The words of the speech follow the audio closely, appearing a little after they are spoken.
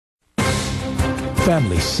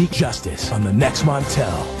Families seek justice on the next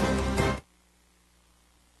Montel.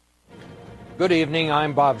 Good evening,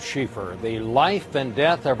 I'm Bob Schieffer. The life and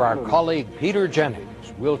death of our colleague Peter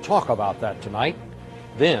Jennings. We'll talk about that tonight.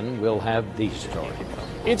 Then we'll have these stories.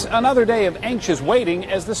 It's another day of anxious waiting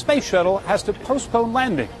as the space shuttle has to postpone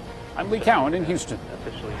landing. I'm Lee Cowan in Houston.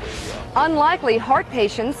 Unlikely heart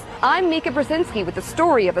patients, I'm Mika Brzezinski with the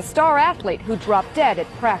story of a star athlete who dropped dead at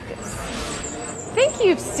practice. Think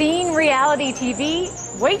you've seen reality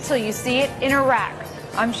TV? Wait till you see it in Iraq.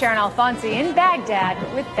 I'm Sharon Alfonsi in Baghdad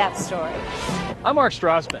with that story. I'm Mark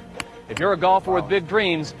Strassman. If you're a golfer with big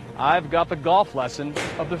dreams, I've got the golf lesson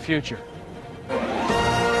of the future.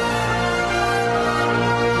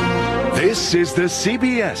 This is the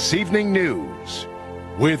CBS Evening News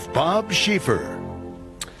with Bob Schieffer.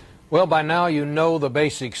 Well, by now you know the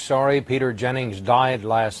basic story. Peter Jennings died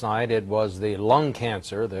last night. It was the lung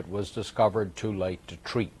cancer that was discovered too late to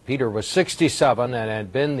treat. Peter was 67 and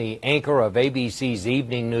had been the anchor of ABC's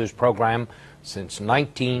evening news program since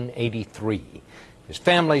 1983. His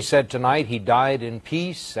family said tonight he died in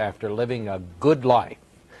peace after living a good life.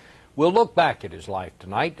 We'll look back at his life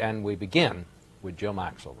tonight, and we begin with Jill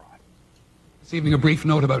Maxelrod. This evening, a brief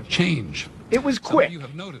note about change. It was quick.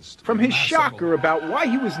 From his shocker about why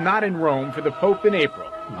he was not in Rome for the Pope in April.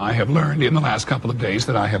 I have learned in the last couple of days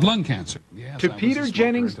that I have lung cancer. Yes, to Peter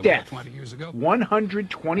Jennings' death,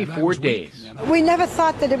 124 days. We never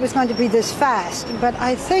thought that it was going to be this fast, but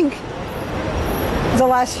I think the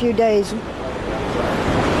last few days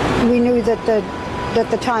we knew that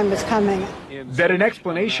the time was coming. That an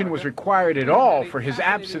explanation was required at all for his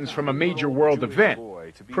absence from a major world event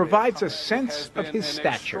provides a sense of his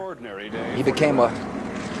stature. He became a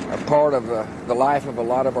part of the life of a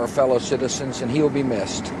lot of our fellow citizens, and he will be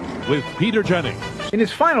missed. With Peter Jennings. In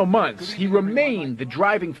his final months, he remained the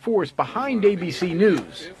driving force behind ABC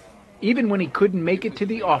News, even when he couldn't make it to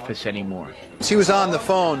the office anymore. He was on the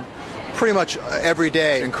phone pretty much every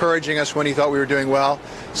day, encouraging us when he thought we were doing well,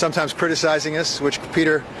 sometimes criticizing us, which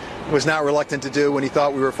Peter was not reluctant to do when he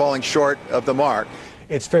thought we were falling short of the mark.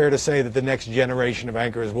 It's fair to say that the next generation of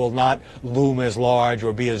anchors will not loom as large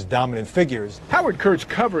or be as dominant figures. Howard Kurtz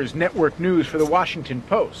covers network news for the Washington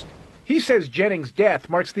Post. He says Jennings' death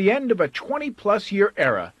marks the end of a 20-plus year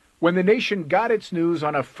era when the nation got its news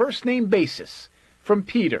on a first-name basis from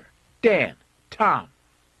Peter, Dan, Tom.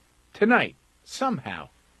 Tonight, somehow,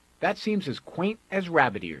 that seems as quaint as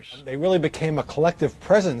rabbit ears. They really became a collective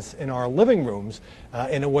presence in our living rooms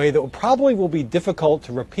in a way that probably will be difficult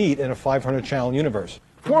to repeat in a 500-channel universe.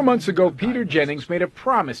 4 months ago, Peter Jennings made a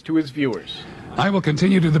promise to his viewers. I will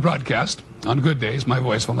continue to do the broadcast. On good days, my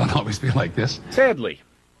voice will not always be like this. Sadly,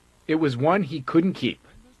 it was one he couldn't keep.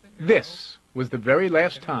 This was the very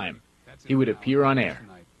last time he would appear on air.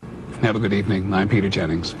 Have a good evening. I'm Peter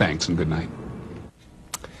Jennings. Thanks and good night.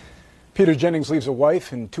 Peter Jennings leaves a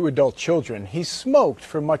wife and 2 adult children. He smoked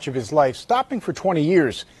for much of his life, stopping for 20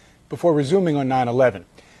 years before resuming on 9/11.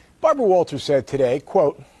 Barbara Walters said today,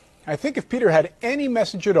 quote, "I think if Peter had any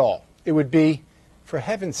message at all, it would be, for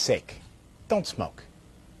heaven's sake, don't smoke."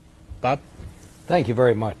 Bob? Thank you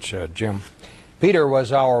very much, Jim. Peter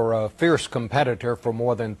was our fierce competitor for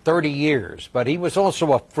more than 30 years, but he was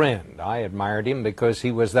also a friend. I admired him because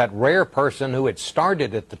he was that rare person who had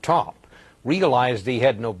started at the top, realized he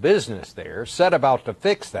had no business there, set about to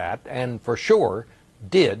fix that, and for sure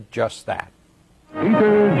did just that.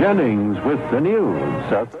 Peter Jennings with the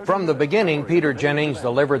news. From the beginning, Peter Jennings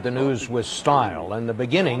delivered the news with style, and the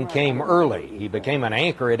beginning came early. He became an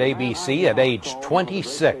anchor at ABC at age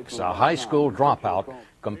 26, a high school dropout,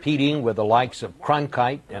 competing with the likes of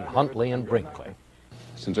Cronkite and Huntley and Brinkley.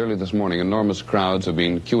 Since early this morning, enormous crowds have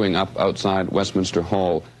been queuing up outside Westminster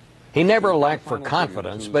Hall. He never lacked for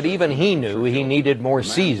confidence, but even he knew he needed more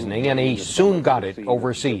seasoning, and he soon got it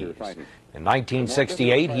overseas. In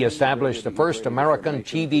 1968, he established the first American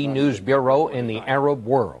TV news bureau in the Arab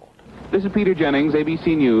world. This is Peter Jennings,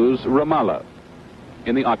 ABC News, Ramallah,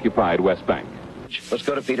 in the occupied West Bank. Let's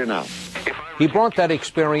go to Peter now. He brought that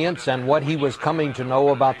experience and what he was coming to know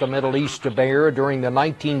about the Middle East to bear during the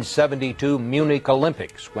 1972 Munich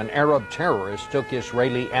Olympics, when Arab terrorists took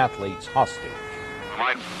Israeli athletes hostage.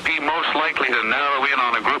 Might be most likely to narrow in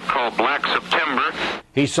on a group called Black September.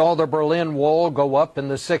 He saw the Berlin Wall go up in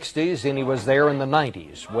the 60s, and he was there in the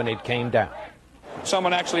 90s when it came down.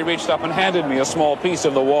 Someone actually reached up and handed me a small piece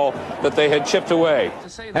of the wall that they had chipped away.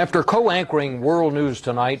 After co-anchoring World News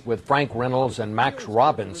Tonight with Frank Reynolds and Max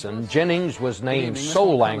Robinson, Jennings was named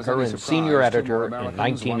sole anchor and senior editor in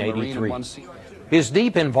 1983. His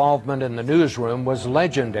deep involvement in the newsroom was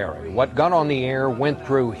legendary. What got on the air went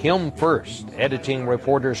through him first, editing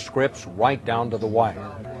reporters' scripts right down to the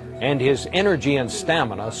wire. and his energy and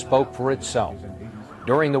stamina spoke for itself.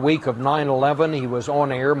 During the week of 9/11, he was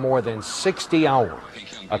on air more than 60 hours,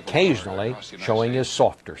 occasionally showing his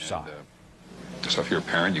softer side. So if you're a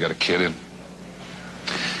parent, you got a kid in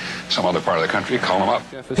some other part of the country, call him up.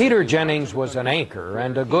 Peter Jennings was an anchor,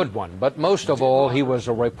 and a good one, but most of all, he was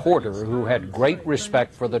a reporter who had great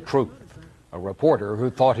respect for the truth, a reporter who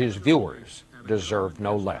thought his viewers deserved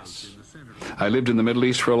no less. I lived in the Middle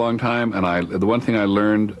East for a long time, and the one thing I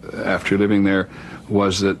learned after living there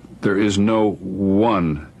was that there is no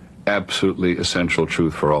one absolutely essential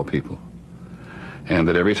truth for all people. And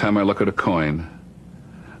that every time I look at a coin,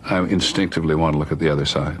 I instinctively want to look at the other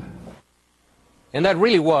side. And that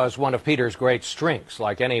really was one of Peter's great strengths.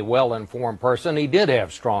 Like any well-informed person, he did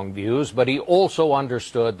have strong views, but he also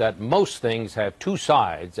understood that most things have two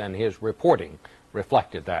sides, and his reporting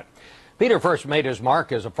reflected that. Peter first made his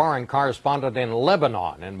mark as a foreign correspondent in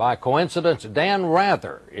Lebanon, and by coincidence, Dan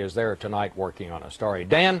Rather is there tonight working on a story.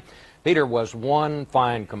 Dan, Peter was one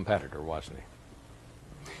fine competitor, wasn't he?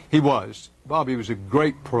 He was. Bob, he was a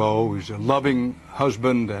great pro. He was a loving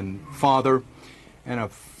husband and father, and a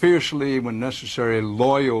fiercely, when necessary,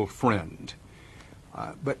 loyal friend.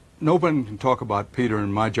 But no one can talk about Peter,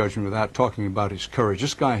 in my judgment, without talking about his courage.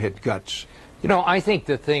 This guy had guts. You know, I think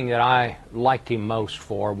the thing that I liked him most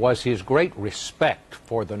for was his great respect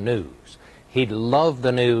for the news. He loved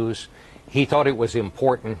the news. He thought it was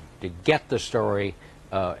important to get the story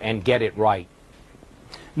and get it right.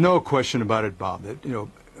 No question about it, Bob. That, you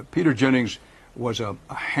know, Peter Jennings was a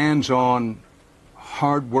hands-on,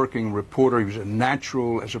 hard-working reporter. He was a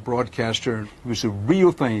natural as a broadcaster. He was the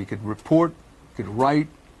real thing. He could report, he could write,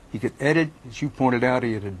 he could edit. As you pointed out,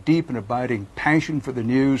 he had a deep and abiding passion for the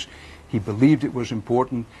news. He believed it was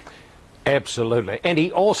important. Absolutely. And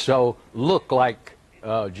he also looked like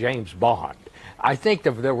James Bond. I think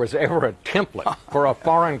if there was ever a template for a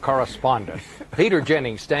foreign correspondent, Peter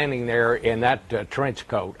Jennings standing there in that trench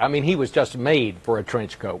coat, I mean, he was just made for a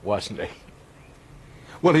trench coat, wasn't he?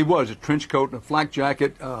 Well, he was. A trench coat and a flak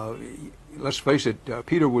jacket. Let's face it,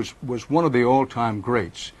 Peter was one of the all-time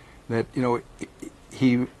greats. That, you know,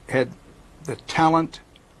 he had the talent,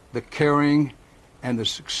 the caring, and the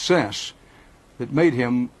success that made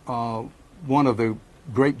him one of the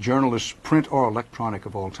great journalists, print or electronic,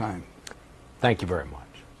 of all time. Thank you very much.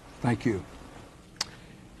 Thank you.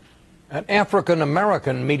 An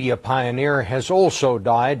African-American media pioneer has also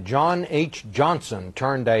died. John H. Johnson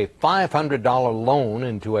turned a $500 loan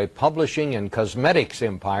into a publishing and cosmetics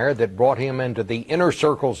empire that brought him into the inner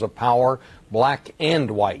circles of power, black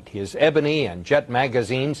and white. His Ebony and Jet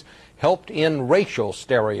magazines helped end racial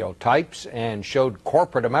stereotypes and showed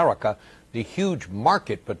corporate America the huge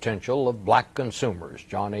market potential of black consumers.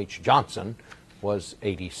 John H. Johnson was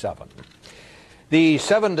 87. The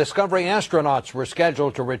 7 Discovery astronauts were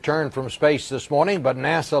scheduled to return from space this morning, but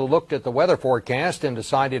NASA looked at the weather forecast and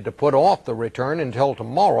decided to put off the return until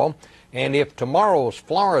tomorrow. And if tomorrow's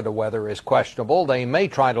Florida weather is questionable, they may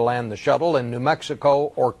try to land the shuttle in New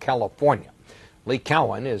Mexico or California. Lee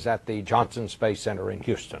Cowan is at the Johnson Space Center in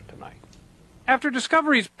Houston tonight. After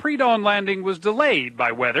Discovery's pre-dawn landing was delayed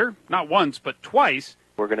by weather, not once but twice,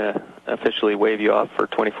 we're going to officially wave you off for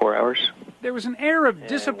 24 hours. There was an air of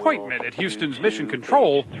disappointment at Houston's Mission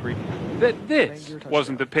Control that this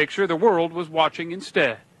wasn't the picture the world was watching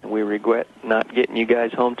instead. We regret not getting you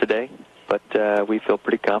guys home today, but we feel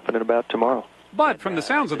pretty confident about tomorrow. But from the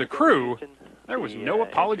sounds of the crew, there was no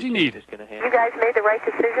apology needed. You guys made the right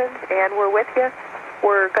decision, and we're with you.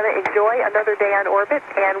 We're going to enjoy another day on orbit,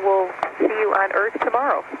 and we'll see you on Earth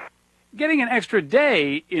tomorrow. Getting an extra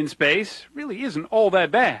day in space really isn't all that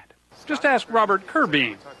bad. Just ask Robert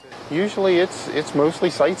Kirby. Usually it's mostly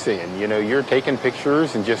sightseeing. You know, you're taking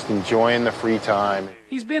pictures and just enjoying the free time.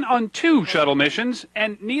 He's been on 2 shuttle missions,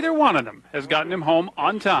 and neither one of them has gotten him home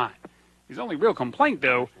on time. His only real complaint,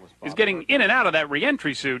 though, is getting in and out of that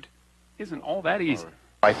re-entry suit isn't all that easy.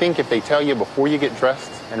 I think if they tell you before you get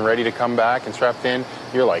dressed and ready to come back and strapped in,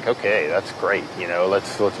 you're like, okay, that's great. You know,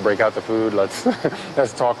 let's break out the food. Let's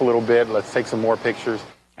let's talk a little bit. Let's take some more pictures.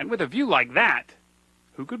 And with a view like that,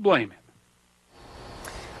 who could blame him?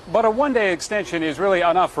 But a one-day extension is really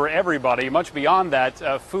enough for everybody. Much beyond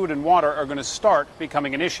that, food and water are going to start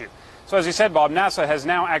becoming an issue. So as you said, Bob, NASA has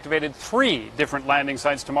now activated 3 different landing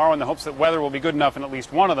sites tomorrow in the hopes that weather will be good enough in at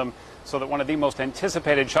least one of them so that one of the most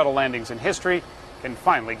anticipated shuttle landings in history can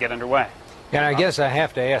finally get underway. And I guess I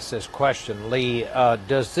have to ask this question, Lee.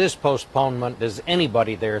 Does this postponement, does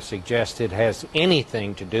anybody there suggest it has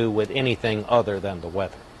anything to do with anything other than the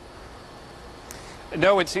weather?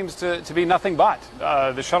 No, it seems to be nothing but.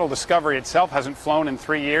 The shuttle Discovery itself hasn't flown in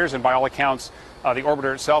 3 years, and by all accounts, the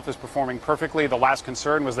orbiter itself is performing perfectly. The last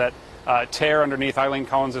concern was that tear underneath Eileen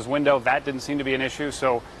Collins' window. That didn't seem to be an issue.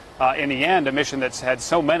 So in the end, a mission that's had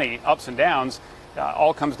so many ups and downs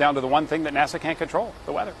all comes down to the one thing that NASA can't control,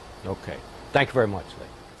 the weather. Okay. Thank you very much, Lee.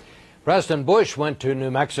 President Bush went to New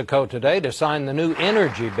Mexico today to sign the new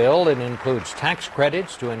energy bill. It includes tax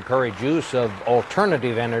credits to encourage use of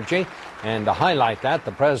alternative energy. And to highlight that,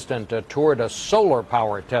 the president toured a solar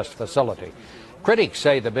power test facility. Critics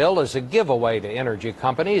say the bill is a giveaway to energy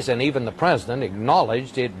companies, and even the president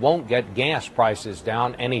acknowledged it won't get gas prices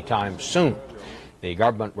down anytime soon. The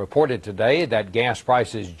government reported today that gas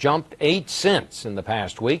prices jumped 8 cents in the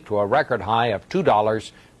past week to a record high of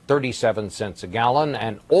 $2.37 a gallon,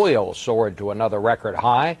 and oil soared to another record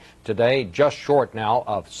high today, just short now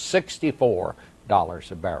of $64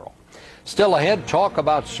 a barrel. Still ahead, talk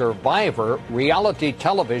about Survivor. Reality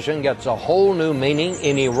television gets a whole new meaning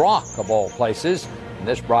in Iraq, of all places. And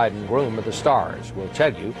this bride and groom of the stars will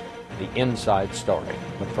tell you the inside story.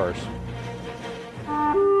 But first,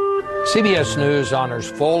 CBS News honors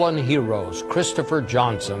fallen heroes Christopher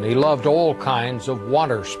Johnson. He loved all kinds of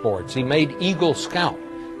water sports. He made Eagle Scout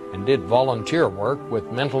and did volunteer work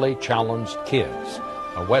with mentally challenged kids.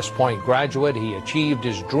 A West Point graduate, he achieved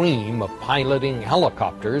his dream of piloting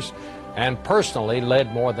helicopters and personally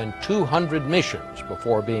led more than 200 missions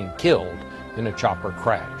before being killed in a chopper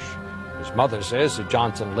crash. His mother says that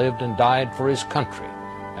Johnson lived and died for his country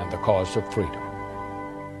and the cause of freedom.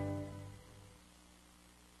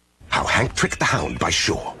 How Hank tricked the hound by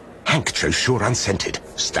Sure. Hank chose Sure Unscented.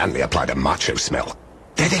 Stanley applied a macho smell.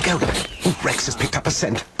 There they go. Rex has picked up a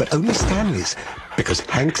scent, but only Stanley's, because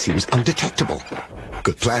Hank seems undetectable.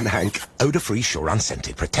 Good plan, Hank. Odor-free Sure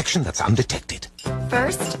Unscented. Protection that's undetected.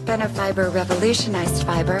 First, Benefiber revolutionized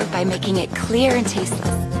fiber by making it clear and tasteless.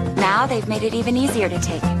 Now they've made it even easier to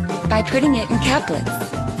take by putting it in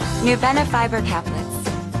caplets. New Benefiber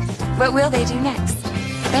caplets. What will they do next?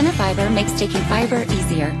 Benefiber makes taking fiber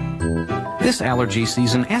easier. This allergy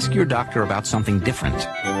season, ask your doctor about something different.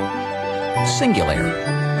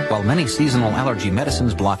 Singulair. While many seasonal allergy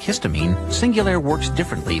medicines block histamine, Singulair works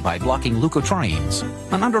differently by blocking leukotrienes,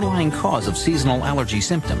 an underlying cause of seasonal allergy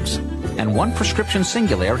symptoms. And one prescription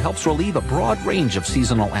Singulair helps relieve a broad range of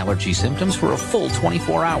seasonal allergy symptoms for a full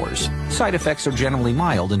 24 hours. Side effects are generally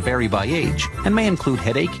mild and vary by age, and may include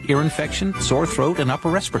headache, ear infection, sore throat, and upper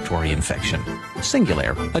respiratory infection.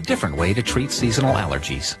 Singulair, a different way to treat seasonal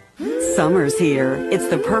allergies. Summer's here. It's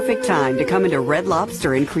the perfect time to come into Red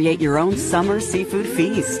Lobster and create your own summer seafood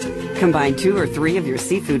feast. Combine 2 or 3 of your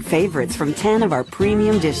seafood favorites from 10 of our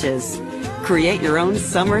premium dishes. Create your own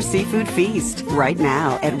summer seafood feast right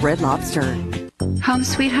now at Red Lobster. Home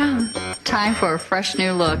sweet home. Time for a fresh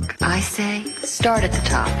new look. I say, start at the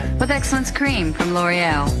top with Excellence Cream from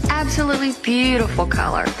L'Oreal. Absolutely beautiful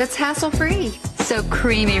color that's hassle-free. So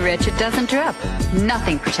creamy rich it doesn't drip.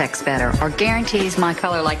 Nothing protects better or guarantees my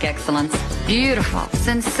color like Excellence. Beautiful,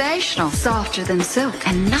 sensational, softer than silk,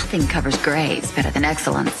 and nothing covers grays better than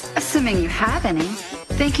Excellence. Assuming you have any.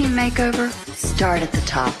 Thinking makeover? Start at the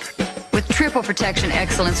top with triple protection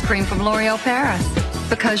Excellence Cream from L'Oreal Paris.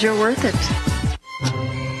 Because you're worth it.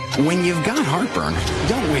 When you've got heartburn,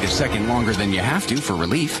 don't wait a second longer than you have to for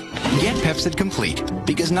relief. Get Pepcid Complete,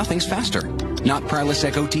 because nothing's faster. Not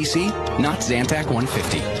Prilosec OTC, not Zantac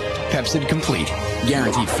 150. Pepcid Complete,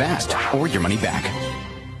 guaranteed fast or your money back.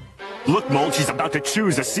 Look, Mulch, he's about to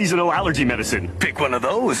choose a seasonal allergy medicine. Pick one of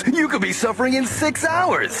those. You could be suffering in 6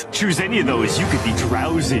 hours. Choose any of those. You could be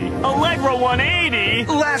drowsy. Allegra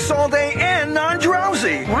 180 lasts all day and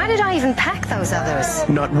non-drowsy. Why did I even pack those others?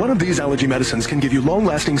 Not one of these allergy medicines can give you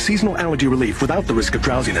long-lasting seasonal allergy relief without the risk of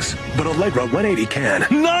drowsiness. But Allegra 180 can.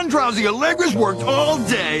 Non-drowsy Allegra's worked all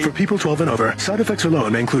day. For people 12 and over, side effects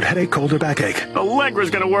alone may include headache, cold, or backache. Allegra's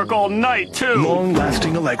gonna work all night, too.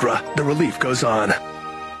 Long-lasting Allegra. The relief goes on.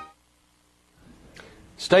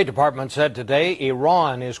 State Department said today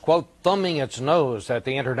Iran is, quote, thumbing its nose at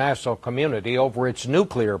the international community over its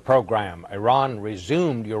nuclear program. Iran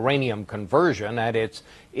resumed uranium conversion at its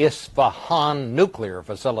Isfahan nuclear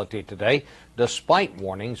facility today, despite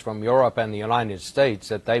warnings from Europe and the United States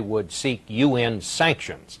that they would seek UN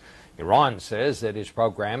sanctions. Iran says that its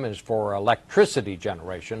program is for electricity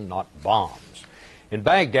generation, not bombs. In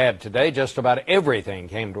Baghdad today, just about everything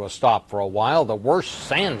came to a stop for a while. The worst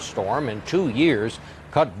sandstorm in 2 years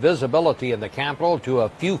cut visibility in the capital to a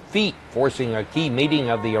few feet, forcing a key meeting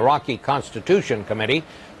of the Iraqi Constitution Committee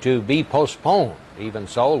to be postponed. Even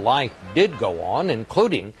so, life did go on,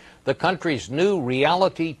 including the country's new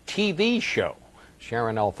reality TV show.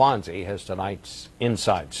 Sharon Alfonsi has tonight's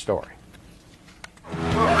inside story.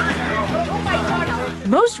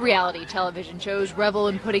 Most reality television shows revel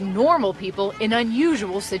in putting normal people in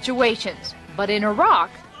unusual situations. But in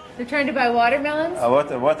Iraq, they're trying to buy watermelons?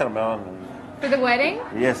 Watermelon. For the wedding?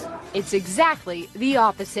 Yes. It's exactly the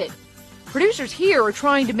opposite. Producers here are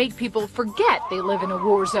trying to make people forget they live in a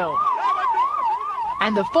war zone.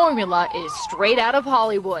 And the formula is straight out of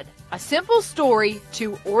Hollywood. A simple story,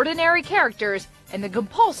 2 ordinary characters, and the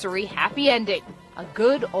compulsory happy ending. A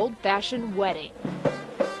good old-fashioned wedding.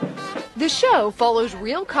 The show follows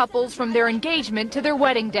real couples from their engagement to their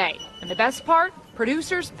wedding day. And the best part?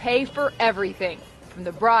 Producers pay for everything. From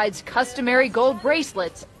the bride's customary gold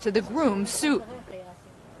bracelets to the groom's suit.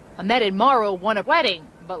 Ahmed and Maro won a wedding,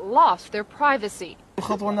 but lost their privacy.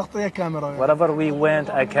 Wherever we went,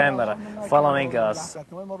 a camera following us.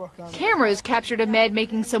 Cameras captured Ahmed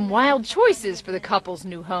making some wild choices for the couple's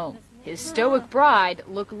new home. His stoic bride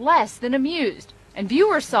looked less than amused. And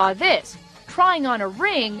viewers saw this. Trying on a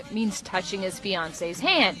ring means touching his fiancé's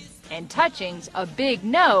hand. And touching's a big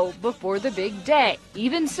no before the big day.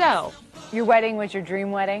 Even so. Your wedding was your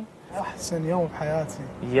dream wedding?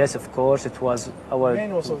 Yes, of course. It was our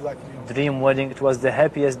dream wedding. It was the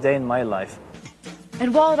happiest day in my life.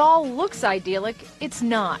 And while it all looks idyllic, it's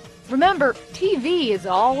not. Remember, TV is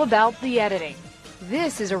all about the editing.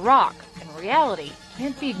 This is Iraq, and reality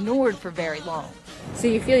can't be ignored for very long. So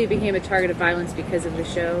you feel you became a target of violence because of the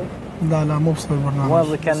show? Well,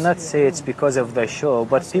 we cannot say it's because of the show,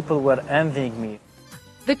 but people were envying me.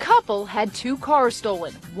 The couple had 2 cars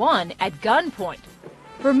stolen, one at gunpoint.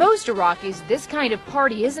 For most Iraqis, this kind of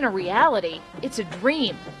party isn't a reality, it's a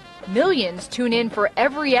dream. Millions tune in for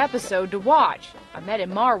every episode to watch. Ahmed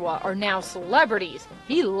and Marwa are now celebrities.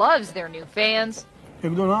 He loves their new fans. She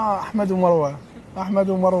doesn't.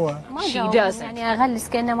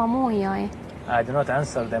 I do not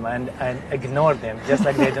answer them and ignore them, just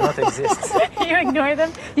like they do not exist. You ignore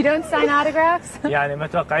them? You don't sign autographs?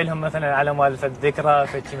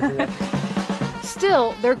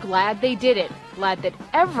 Still, they're glad they did it. Glad that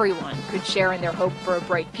everyone could share in their hope for a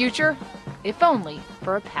bright future, if only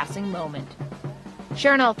for a passing moment.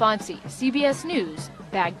 Sharon Alfonsi, CBS News,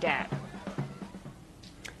 Baghdad.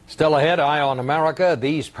 Still ahead, Eye on America.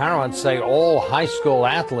 These parents say all high school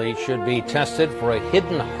athletes should be tested for a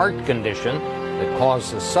hidden heart condition that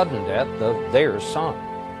caused the sudden death of their son.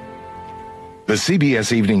 The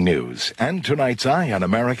CBS Evening News and tonight's Eye on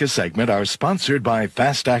America segment are sponsored by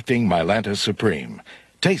fast-acting Mylanta Supreme.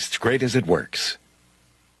 Tastes great as it works.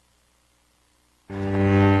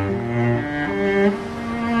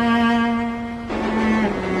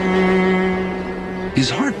 Is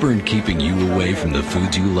heartburn keeping you away from the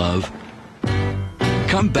foods you love?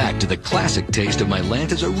 Come back to the classic taste of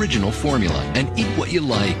Mylanta's original formula and eat what you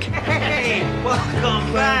like. Hey,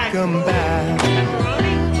 welcome back. Welcome back.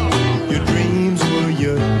 Your dreams were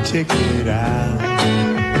your ticket out.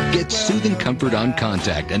 Get soothing comfort on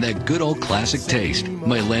contact and that good old classic taste.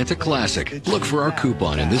 Mylanta Classic. Look for our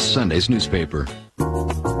coupon in this Sunday's newspaper.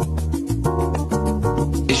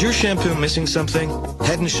 Is your shampoo missing something?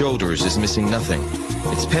 Head & Shoulders is missing nothing.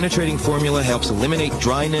 Its penetrating formula helps eliminate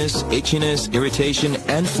dryness, itchiness, irritation,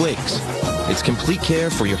 and flakes. It's complete care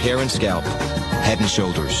for your hair and scalp. Head &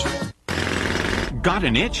 Shoulders. Got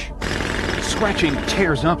an itch? Scratching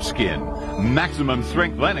tears up skin. Maximum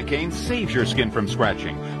Strength Lanacaine saves your skin from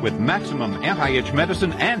scratching with maximum anti-itch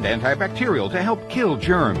medicine and antibacterial to help kill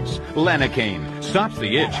germs. Lanacaine stops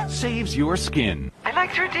the itch, saves your skin. I'd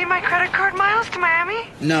like to redeem my credit card miles to Miami.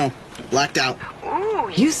 No, blacked out. Ooh,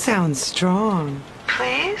 You sound strong.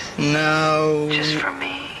 please? No. Just for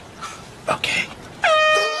me. Okay.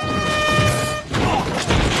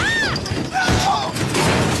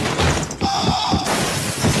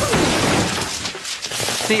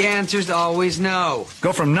 The answer's always no.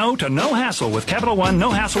 Go from no to no hassle with Capital One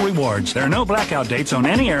No Hassle Rewards. There are no blackout dates on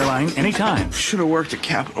any airline, anytime. Should have worked at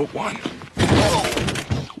Capital One.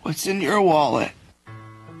 What's in your wallet?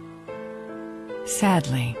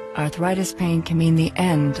 Sadly, arthritis pain can mean the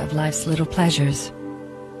end of life's little pleasures.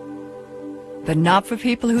 But not for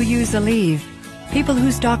people who use Aleve. People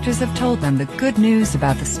whose doctors have told them the good news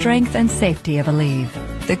about the strength and safety of Aleve.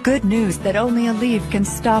 The good news that only Aleve can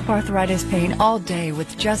stop arthritis pain all day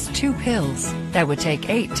with just 2 pills that would take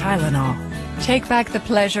 8 Tylenol. Take back the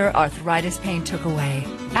pleasure arthritis pain took away.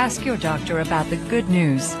 Ask your doctor about the good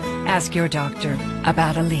news. Ask your doctor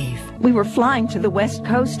about Aleve. We were flying to the West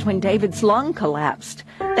Coast when David's lung collapsed.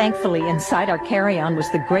 Thankfully, inside our carry-on was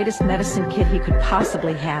the greatest medicine kit he could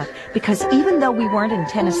possibly have, because even though we weren't in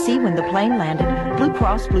Tennessee when the plane landed, Blue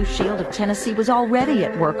Cross Blue Shield of Tennessee was already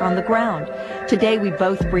at work on the ground. Today, we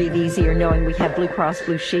both breathe easier knowing we have Blue Cross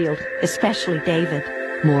Blue Shield, especially David.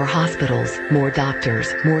 More hospitals, more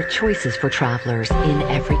doctors, more choices for travelers in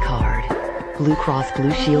every card. Blue Cross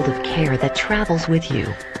Blue Shield of care that travels with you.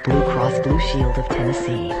 Blue Cross Blue Shield of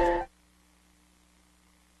Tennessee.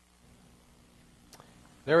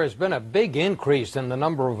 There has been a big increase in the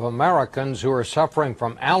number of Americans who are suffering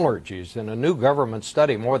from allergies. In a new government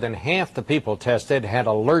study, more than half the people tested had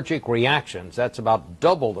allergic reactions. That's about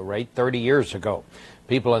double the rate 30 years ago.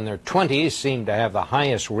 People in their 20s seem to have the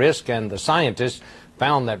highest risk, and the scientists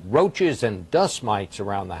found that roaches and dust mites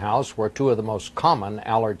around the house were two of the most common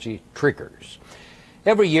allergy triggers.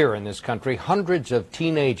 Every year in this country, hundreds of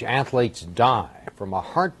teenage athletes die from a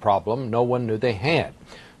heart problem no one knew they had.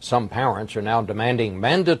 Some parents are now demanding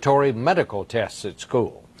mandatory medical tests at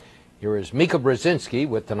school. Here is Mika Brzezinski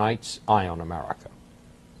with tonight's Eye on America.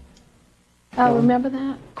 Oh, remember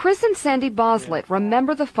that? Chris and Sandy Boslett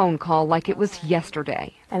remember the phone call like it was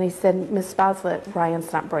yesterday. And he said, Miss Boslett,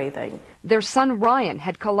 Ryan's not breathing. Their son Ryan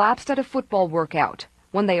had collapsed at a football workout.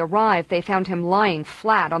 When they arrived, they found him lying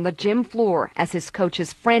flat on the gym floor as his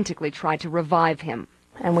coaches frantically tried to revive him.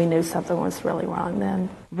 And we knew something was really wrong then.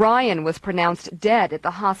 Ryan was pronounced dead at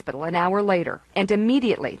the hospital an hour later, and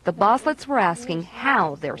immediately the Bosletts were asking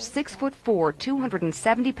how their 6'4",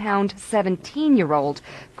 270-pound 17-year-old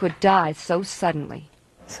could die so suddenly.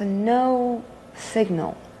 So no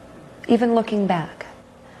signal, even looking back?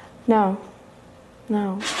 No.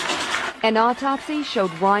 An autopsy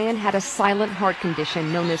showed Ryan had a silent heart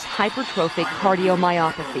condition known as hypertrophic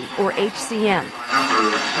cardiomyopathy, or HCM.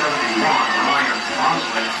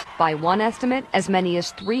 By one estimate, as many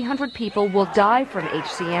as 300 people will die from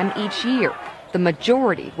HCM each year. The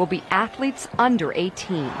majority will be athletes under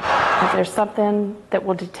 18. If there's something that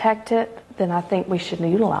will detect it, then I think we should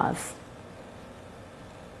utilize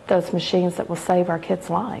those machines that will save our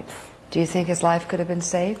kids' lives. Do you think his life could have been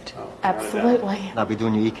saved? Absolutely. I'll be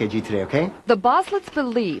doing your EKG today, okay? The Bosletts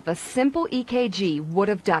believe a simple EKG would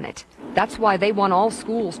have done it. That's why they want all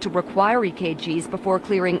schools to require EKGs before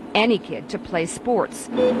clearing any kid to play sports.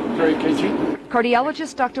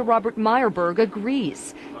 Cardiologist Dr. Robert Meyerberg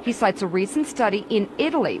agrees. He cites a recent study in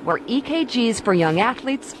Italy where EKGs for young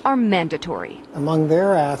athletes are mandatory. Among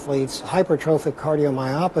their athletes, hypertrophic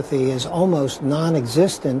cardiomyopathy is almost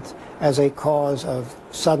non-existent as a cause of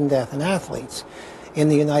sudden death in athletes. In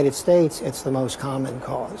the United States, it's the most common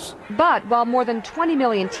cause. But while more than 20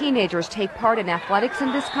 million teenagers take part in athletics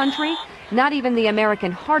in this country, not even the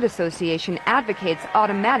American Heart Association advocates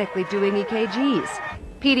automatically doing EKGs.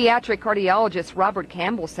 Pediatric cardiologist Robert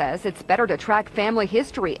Campbell says it's better to track family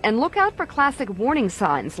history and look out for classic warning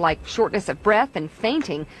signs like shortness of breath and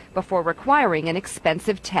fainting before requiring an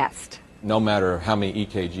expensive test. No matter how many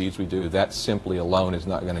EKGs we do, that simply alone is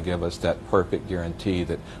not going to give us that perfect guarantee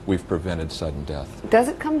that we've prevented sudden death. Does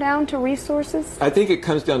it come down to resources? I think it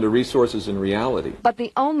comes down to resources and reality. But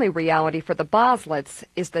the only reality for the Bosletts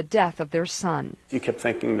is the death of their son. You kept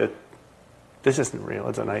thinking that this isn't real,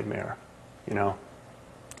 it's a nightmare, you know.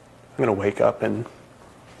 I'm going to wake up and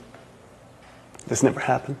this never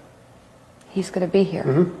happened. He's going to be here.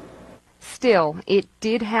 Mm-hmm. Still, it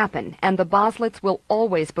did happen, and the Bosletts will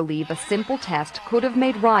always believe a simple test could have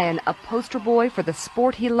made Ryan a poster boy for the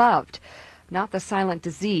sport he loved, not the silent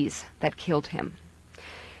disease that killed him.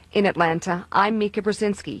 In Atlanta, I'm Mika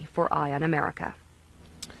Brzezinski for Eye on America.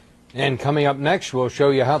 And coming up next, we'll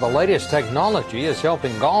show you how the latest technology is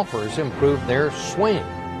helping golfers improve their swing.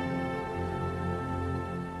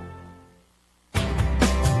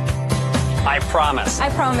 I promise. I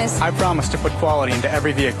promise. I promise to put quality into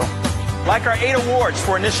every vehicle. Like our 8 awards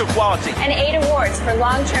for initial quality. And 8 awards for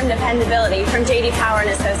long-term dependability from J.D. Power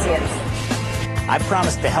and Associates. I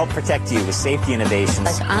promise to help protect you with safety innovations.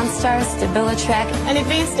 Like OnStar, StabiliTrak, and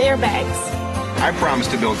advanced airbags. I promise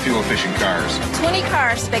to build fuel-efficient cars. 20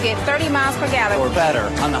 cars that get 30 miles per gallon. Or better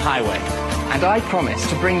on the highway. And I promise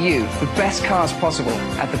to bring you the best cars possible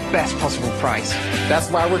at the best possible price.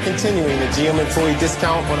 That's why we're continuing the GM employee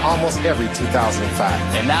discount on almost every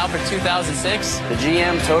 2005. And now for 2006, the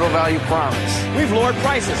GM Total Value Promise. We've lowered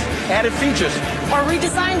prices, added features, or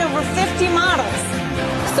redesigned over 50 models.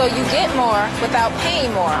 So you get more without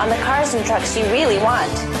paying more on the cars and trucks you really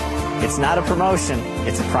want. It's not a promotion,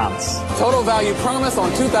 it's a promise. Total Value Promise on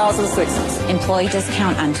 2006s. Employee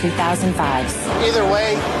discount on 2005s. Either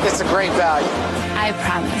way, it's a great value. I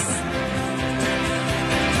promise.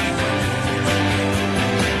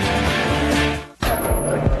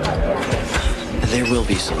 There will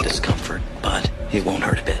be some discomfort, but it won't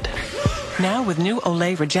hurt a bit. Now with new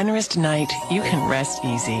Olay Regenerist Night, you can rest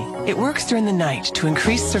easy. It works during the night to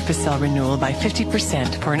increase surface cell renewal by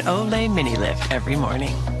 50% for an Olay mini lift every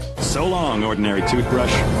morning. So long, ordinary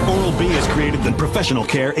toothbrush. Oral-B has created the Professional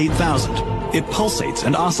Care 8000. It pulsates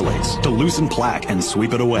and oscillates to loosen plaque and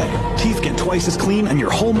sweep it away. Teeth get twice as clean and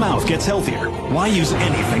your whole mouth gets healthier. Why use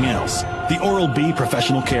anything else? The Oral-B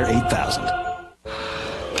Professional Care 8000.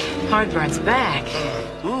 Heartburn's back.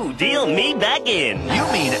 Ooh, deal me back in.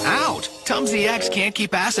 You mean out. Tums EX can't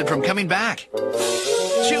keep acid from coming back.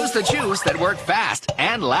 Choose the juice that work fast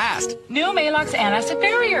and last. New Maalox Antacid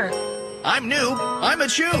Barrier. I'm new. I'm a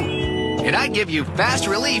chew. And I give you fast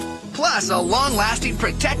relief, plus a long-lasting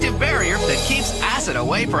protective barrier that keeps acid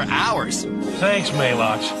away for hours. Thanks,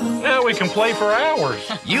 Maalox. Now we can play for hours.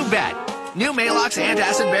 You bet. New Maalox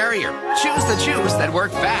Antacid Barrier. Choose the chews that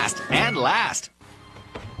work fast and last.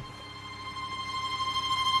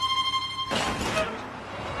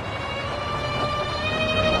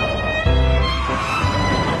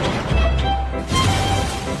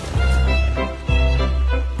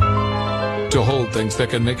 To hold things that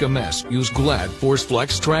can make a mess, use Glad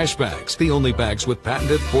ForceFlex trash bags. The only bags with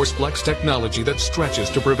patented ForceFlex technology that stretches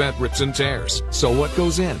to prevent rips and tears. So what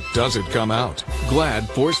goes in doesn't come out. Glad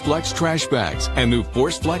ForceFlex trash bags and new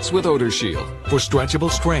ForceFlex with Odor Shield. For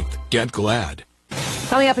stretchable strength, get Glad.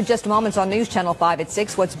 Coming up in just moments on News Channel 5 at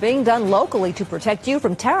 6, what's being done locally to protect you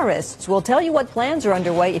from terrorists. We'll tell you what plans are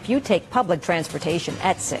underway if you take public transportation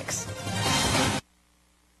at 6.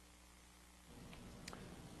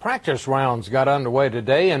 Practice rounds got underway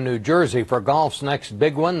today in New Jersey for golf's next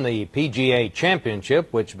big one, the PGA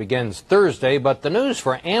Championship, which begins Thursday. But the news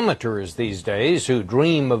for amateurs these days who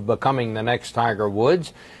dream of becoming the next Tiger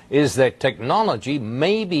Woods is that technology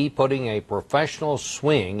may be putting a professional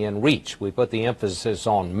swing in reach. We put the emphasis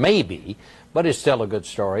on maybe, but it's still a good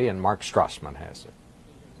story, and Mark Strassman has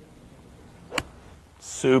it.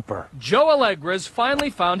 Super. Joe Allegra's finally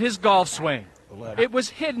found his golf swing. It was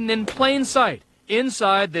hidden in plain sight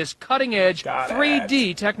inside this cutting-edge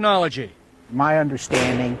 3D technology. My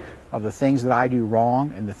understanding of the things that I do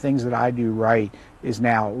wrong and the things that I do right is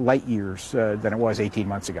now light years than it was 18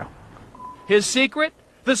 months ago. His secret?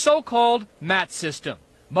 The so-called MAT system,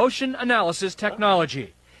 motion analysis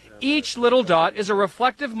technology. Each little dot is a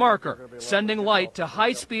reflective marker, sending light to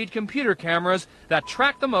high-speed computer cameras that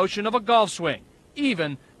track the motion of a golf swing,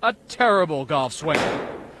 even a terrible golf swing.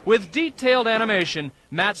 With detailed animation,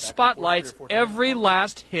 Matt spotlights every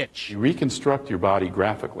last hitch. You reconstruct your body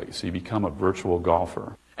graphically, so you become a virtual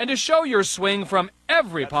golfer. And to show your swing from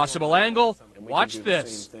every possible angle, watch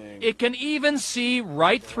this. It can even see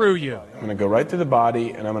right through you. I'm going to go right through the body,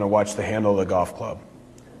 and I'm going to watch the handle of the golf club.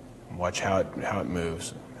 Watch how it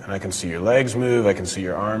moves. And I can see your legs move, I can see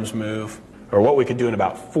your arms move. Or what we could do in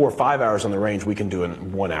about 4 or 5 hours on the range, we can do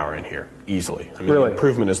in 1 hour in here, easily. I mean, Really? The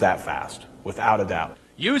improvement is that fast, without a doubt.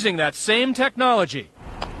 Using that same technology,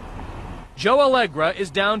 Joe Allegra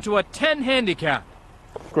is down to a 10 handicap.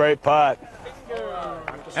 Great putt.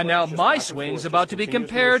 And now my swing's about to be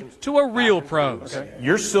compared to a real pro's.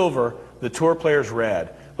 You're silver, the tour player's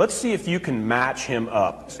red. Let's see if you can match him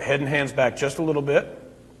up. Head and hands back just a little bit.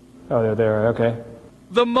 Oh, they're there, okay.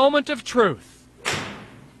 The moment of truth.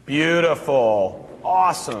 Beautiful.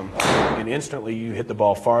 Awesome. And instantly you hit the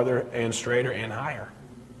ball farther and straighter and higher.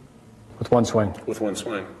 With one swing. With one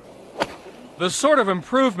swing. The sort of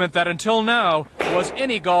improvement that until now was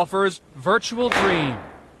any golfer's virtual dream.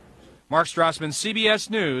 Mark Strassman,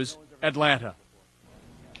 CBS News, Atlanta.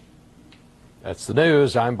 That's the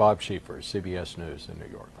news. I'm Bob Schieffer, CBS News in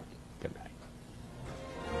New York. Good night.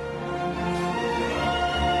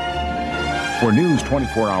 For news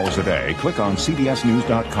 24 hours a day, click on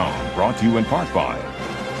cbsnews.com. Brought to you in part by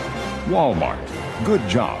Walmart. Good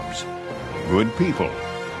jobs. Good people.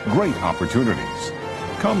 Great opportunities.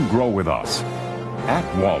 Come grow with us at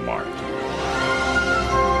Walmart.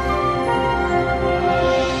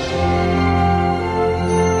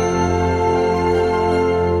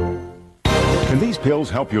 Can these pills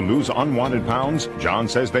help you lose unwanted pounds? John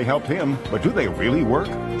says they helped him, but do they really work?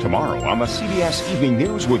 Tomorrow on the CBS Evening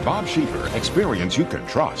News with Bob Schieffer. Experience you can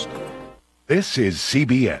trust. This is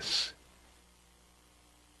CBS.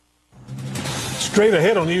 Straight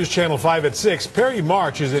ahead on News Channel 5 at 6, Perry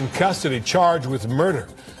March is in custody charged with murder.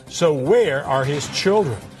 So where are his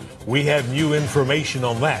children? We have new information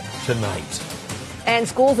on that tonight. And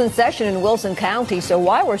school's in session in Wilson County, so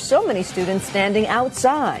why were so many students standing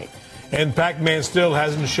outside? And Pac-Man still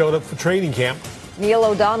hasn't showed up for training camp. Neil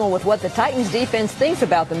O'Donnell with what the Titans defense thinks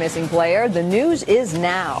about the missing player. The news is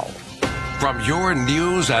now. From your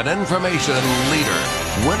news and information leader,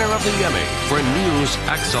 winner of the Emmy for news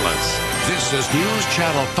excellence, this is News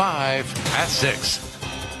Channel 5 at 6.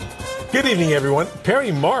 Good evening, everyone.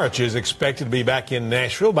 Perry March is expected to be back in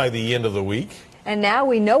Nashville by the end of the week. And now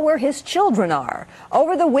we know where his children are.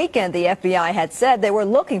 Over the weekend, the FBI had said they were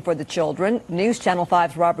looking for the children. News Channel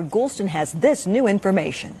 5's Robert Goulston has this new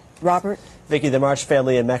information. Robert? Vicki, the March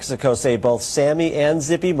family in Mexico say both Sammy and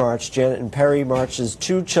Zippy March, Janet and Perry March's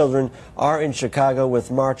 2 children, are in Chicago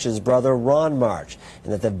with March's brother, Ron March,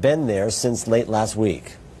 and that they've been there since late last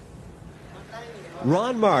week.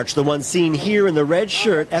 Ron March, the one seen here in the red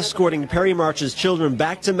shirt escorting Perry March's children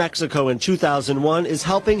back to Mexico in 2001, is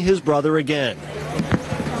helping his brother again.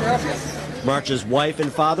 March's wife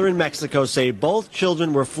and father in Mexico say both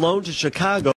children were flown to Chicago